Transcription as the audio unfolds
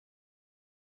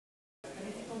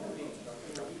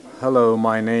Hello,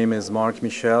 my name is Marc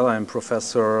Michel. I'm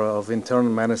professor of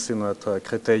internal medicine at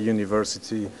Créteil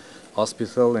University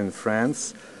Hospital in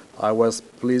France. I was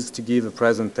pleased to give a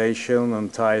presentation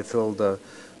entitled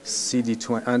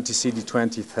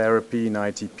Anti-CD20 Therapy in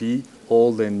ITP,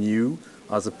 Old and New,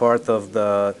 as a part of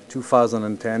the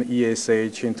 2010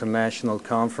 ESH International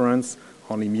Conference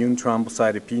on Immune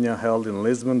Thrombocytopenia held in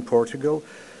Lisbon, Portugal.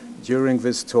 During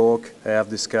this talk, I have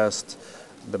discussed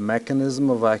the mechanism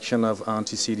of action of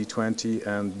anti-CD20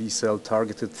 and B-cell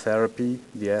targeted therapy,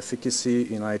 the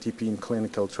efficacy in ITP in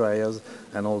clinical trials,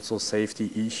 and also safety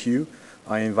issue.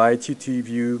 I invite you to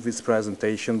view this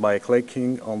presentation by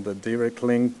clicking on the direct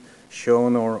link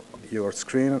shown on your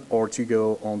screen or to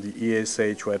go on the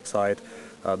ESH website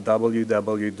at www.esh.org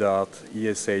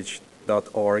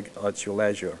at your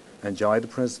leisure. Enjoy the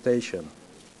presentation.